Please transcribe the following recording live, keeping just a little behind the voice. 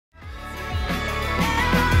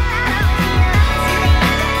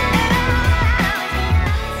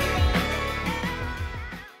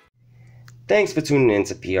Thanks for tuning in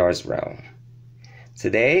to PR's Realm.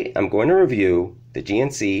 Today I'm going to review the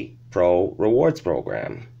GNC Pro Rewards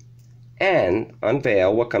Program and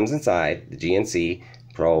unveil what comes inside the GNC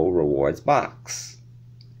Pro Rewards box.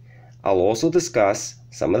 I'll also discuss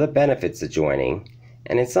some of the benefits of joining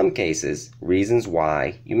and in some cases reasons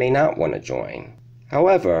why you may not want to join.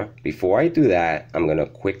 However, before I do that, I'm going to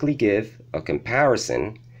quickly give a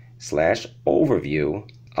comparison /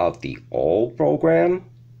 overview of the old program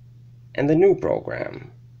and the new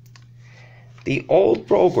program. The old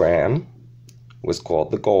program was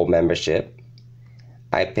called the Gold Membership.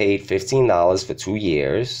 I paid $15 for 2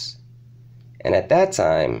 years, and at that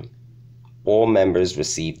time, all members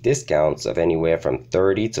received discounts of anywhere from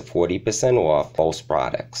 30 to 40% off most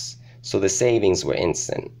products, so the savings were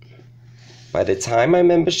instant. By the time my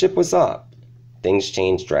membership was up, things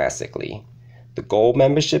changed drastically. The Gold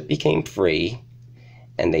Membership became free,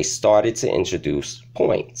 and they started to introduce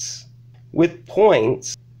points. With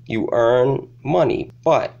points, you earn money,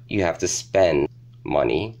 but you have to spend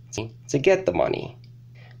money to get the money.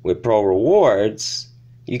 With Pro Rewards,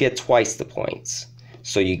 you get twice the points,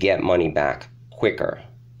 so you get money back quicker.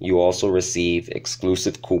 You also receive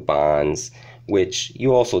exclusive coupons, which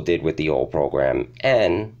you also did with the old program,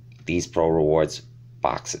 and these Pro Rewards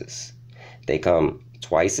boxes. They come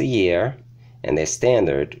twice a year, and they're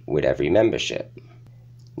standard with every membership.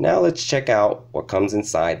 Now let's check out what comes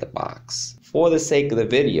inside the box. For the sake of the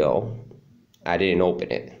video, I didn't open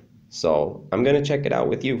it, so I'm gonna check it out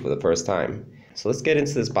with you for the first time. So let's get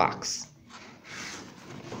into this box.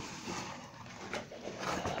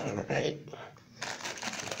 Alright.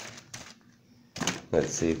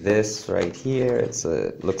 Let's see, this right here,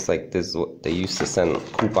 looks like this is what they used to send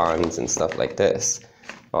coupons and stuff like this.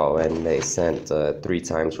 Oh, and they sent 3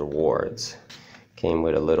 times rewards. Came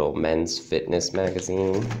with a little men's fitness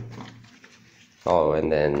magazine. Oh,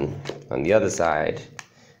 and then on the other side,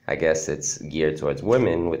 I guess it's geared towards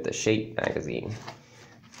women with the Shape magazine.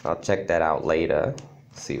 I'll check that out later,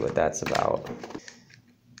 see what that's about.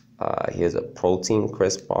 Here's a protein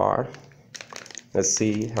crisp bar. Let's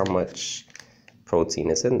see how much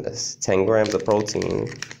protein is in this. 10 grams of protein,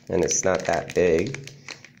 and it's not that big.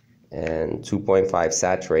 And 2.5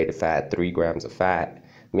 saturated fat, 3 grams of fat.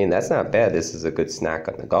 I mean, that's not bad. This is a good snack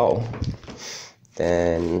on the go.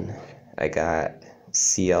 Then I got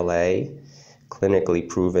CLA, clinically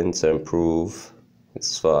proven to improve.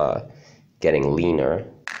 It's for getting leaner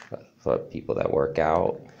for people that work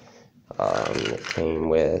out. It came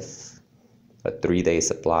with a 3-day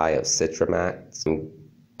supply of Citramax. I'm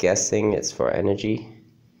guessing it's for energy.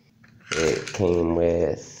 It came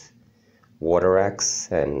with Water-X,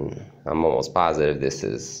 and I'm almost positive this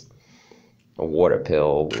is a water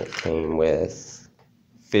pill. It came with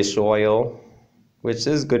fish oil, which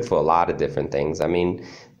is good for a lot of different things. I mean,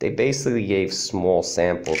 they basically gave small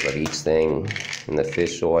samples of each thing. In the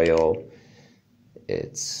fish oil,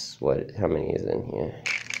 it's how many is in here?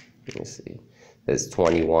 Let me see. There's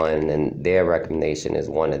 21, and their recommendation is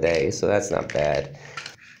 1 a day, so that's not bad.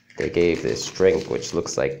 They gave this drink, which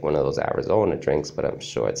looks like one of those Arizona drinks, but I'm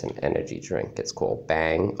sure it's an energy drink. It's called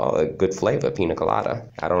Bang. Oh, a good flavor, pina colada.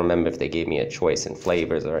 I don't remember if they gave me a choice in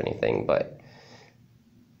flavors or anything, but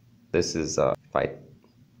this is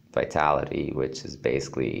Vitality, which is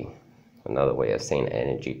basically another way of saying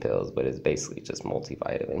energy pills, but it's basically just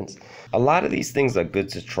multivitamins. A lot of these things are good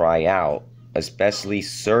to try out, especially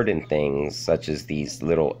certain things such as these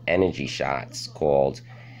little energy shots called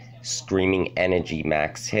Screaming Energy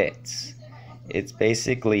Max Hits. It's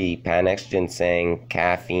basically Panax ginseng,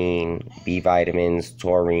 caffeine, B vitamins,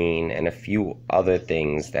 taurine, and a few other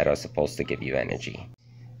things that are supposed to give you energy.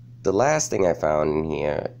 The last thing I found in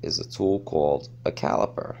here is a tool called a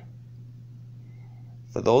caliper.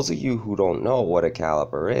 For those of you who don't know what a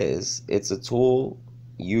caliper is, it's a tool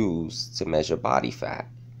used to measure body fat.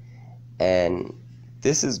 And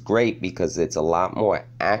this is great because it's a lot more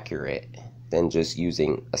accurate than just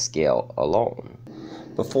using a scale alone.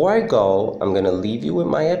 Before I go, I'm going to leave you with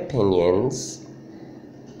my opinions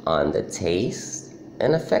on the taste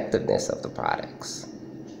and effectiveness of the products.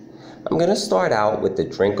 I'm going to start out with the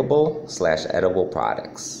drinkable / edible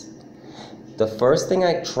products. The first thing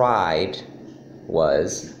I tried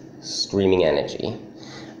was Screaming Energy.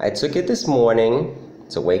 I took it this morning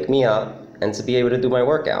to wake me up and to be able to do my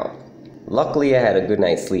workout. Luckily, I had a good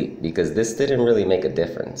night's sleep because this didn't really make a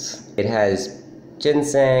difference. It has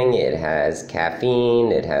ginseng, it has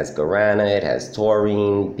caffeine, it has guarana, it has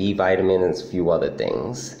taurine, B vitamins, and a few other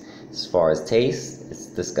things. As far as taste, it's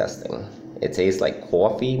disgusting. It tastes like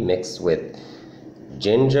coffee mixed with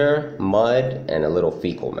ginger, mud, and a little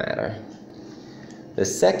fecal matter. The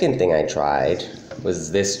second thing I tried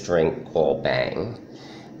was this drink called Bang.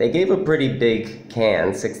 They gave a pretty big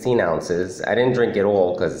can, 16 ounces. I didn't drink it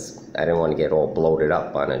all because I didn't want to get all bloated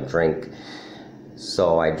up on a drink.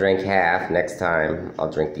 So I drank half. Next time I'll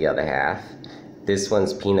drink the other half. This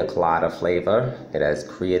one's pina colada flavor. It has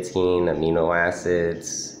creatine, amino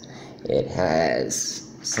acids. It has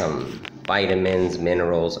some vitamins,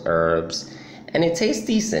 minerals, herbs, and it tastes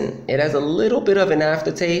decent. It has a little bit of an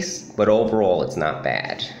aftertaste, but overall it's not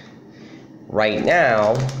bad. Right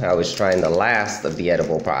now, I was trying the last of the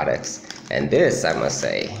edible products, and this, I must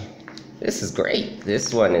say, this is great.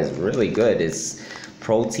 This one is really good. It's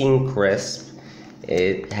protein crisp.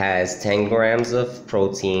 It has 10 grams of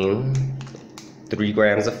protein, 3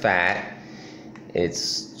 grams of fat.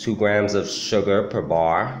 It's 2 grams of sugar per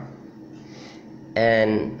bar,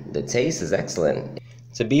 and the taste is excellent.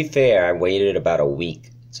 To be fair, I waited about a week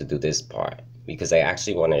to do this part because I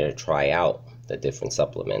actually wanted to try out the different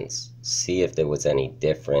supplements, see if there was any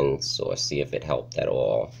difference or see if it helped at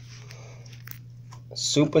all.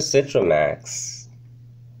 Super Citramax,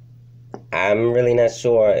 I'm really not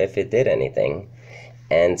sure if it did anything,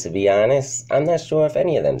 and to be honest, I'm not sure if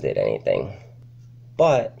any of them did anything.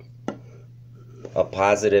 But a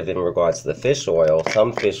positive in regards to the fish oil,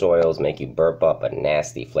 some fish oils make you burp up a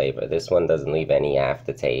nasty flavor. This one doesn't leave any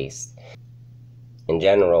aftertaste. In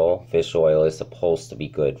general, fish oil is supposed to be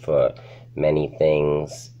good for many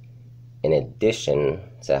things in addition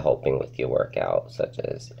to helping with your workout, such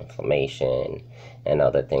as inflammation and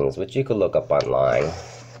other things, which you could look up online.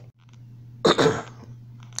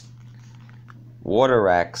 Water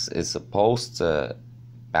X is supposed to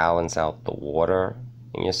balance out the water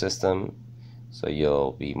in your system, so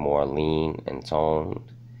you'll be more lean and toned.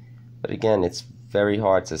 But again, it's very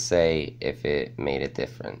hard to say if it made a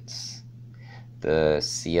difference. The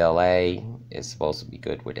CLA is supposed to be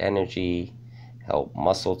good with energy, help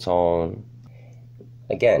muscle tone.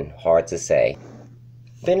 Again, hard to say.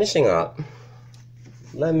 Finishing up,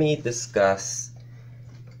 let me discuss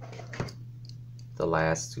the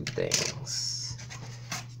last two things,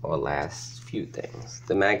 or last few things.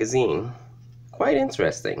 The magazine, quite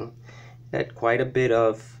interesting. Had quite a bit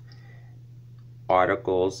of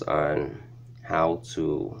articles on how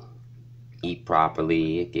to eat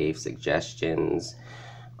properly. It gave suggestions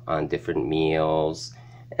on different meals,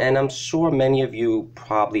 and I'm sure many of you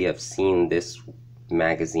probably have seen this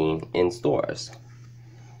magazine in stores.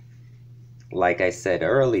 Like I said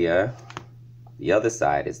earlier, the other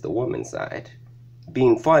side is the woman's side.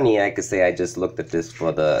 Being funny, I could say I just looked at this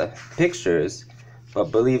for the pictures, but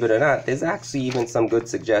believe it or not, there's actually even some good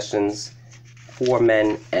suggestions for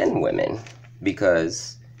men and women,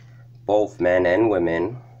 because both men and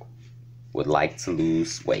women would like to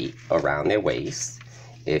lose weight around their waist.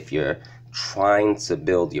 If you're trying to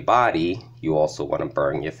build your body, you also want to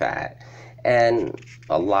burn your fat. And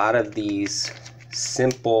a lot of these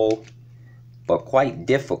simple but quite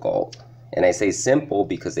difficult, and I say simple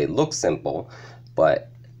because they look simple, but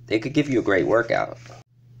they could give you a great workout.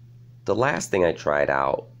 The last thing I tried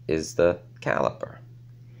out is the caliper.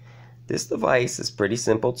 This device is pretty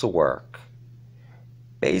simple to work.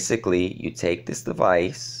 Basically, you take this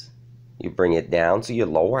device, you bring it down to your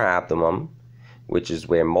lower abdomen, which is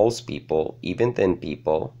where most people, even thin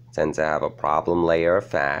people, tend to have a problem layer of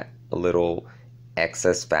fat, a little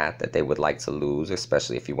excess fat that they would like to lose,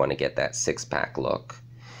 especially if you want to get that six-pack look.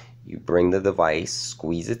 You bring the device,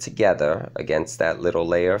 squeeze it together against that little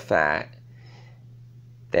layer of fat.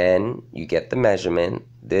 Then you get the measurement.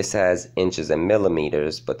 This has inches and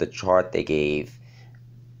millimeters, but the chart they gave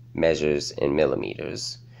measures in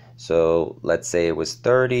millimeters. So let's say it was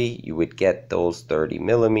 30, you would get those 30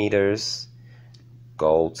 millimeters,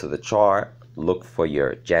 go to the chart, look for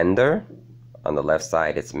your gender. On the left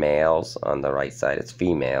side it's males, on the right side it's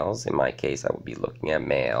females. In my case, I would be looking at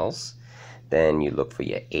males. Then you look for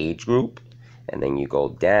your age group, and then you go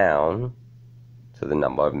down to the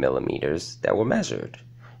number of millimeters that were measured.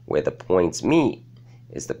 Where the points meet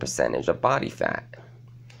is the percentage of body fat.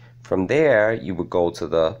 From there, you would go to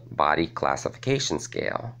the body classification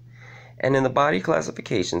scale. And in the body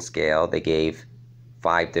classification scale, they gave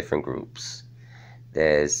 5 different groups.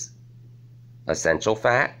 There's essential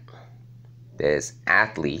fat, there's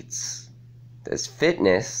athletes, there's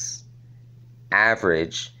fitness,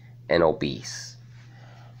 average, and obese.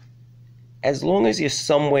 As long as you're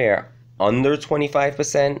somewhere under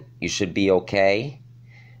 25%, you should be okay.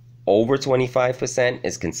 Over 25%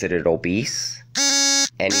 is considered obese.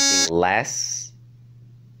 Anything less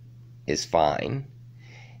is fine.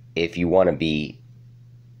 If you want to be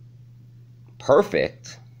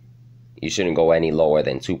perfect, you shouldn't go any lower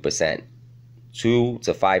than 2%. 2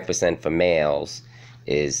 to 5% for males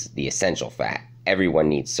is the essential fat. Everyone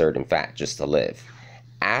needs certain fat just to live.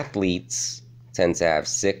 Athletes tend to have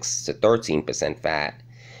 6 to 13% fat,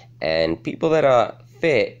 and people that are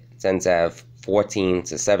fit tend to have 14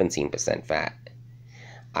 to 17% fat.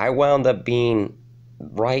 I wound up being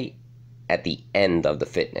right at the end of the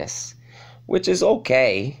fitness, which is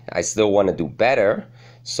okay. I still want to do better,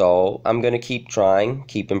 so I'm going to keep trying,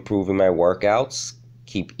 keep improving my workouts,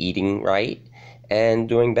 keep eating right, and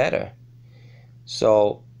doing better.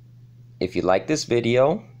 So if you like this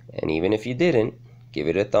video, and even if you didn't, give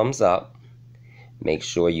it a thumbs up. Make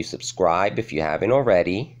sure you subscribe if you haven't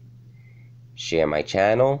already. Share my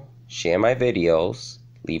channel, share my videos,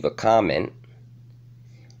 leave a comment,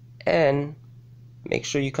 and make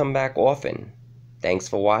sure you come back often. Thanks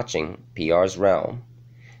for watching PR's Realm.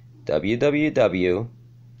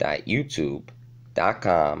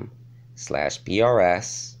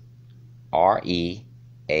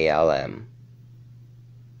 www.youtube.com/PRSREALM.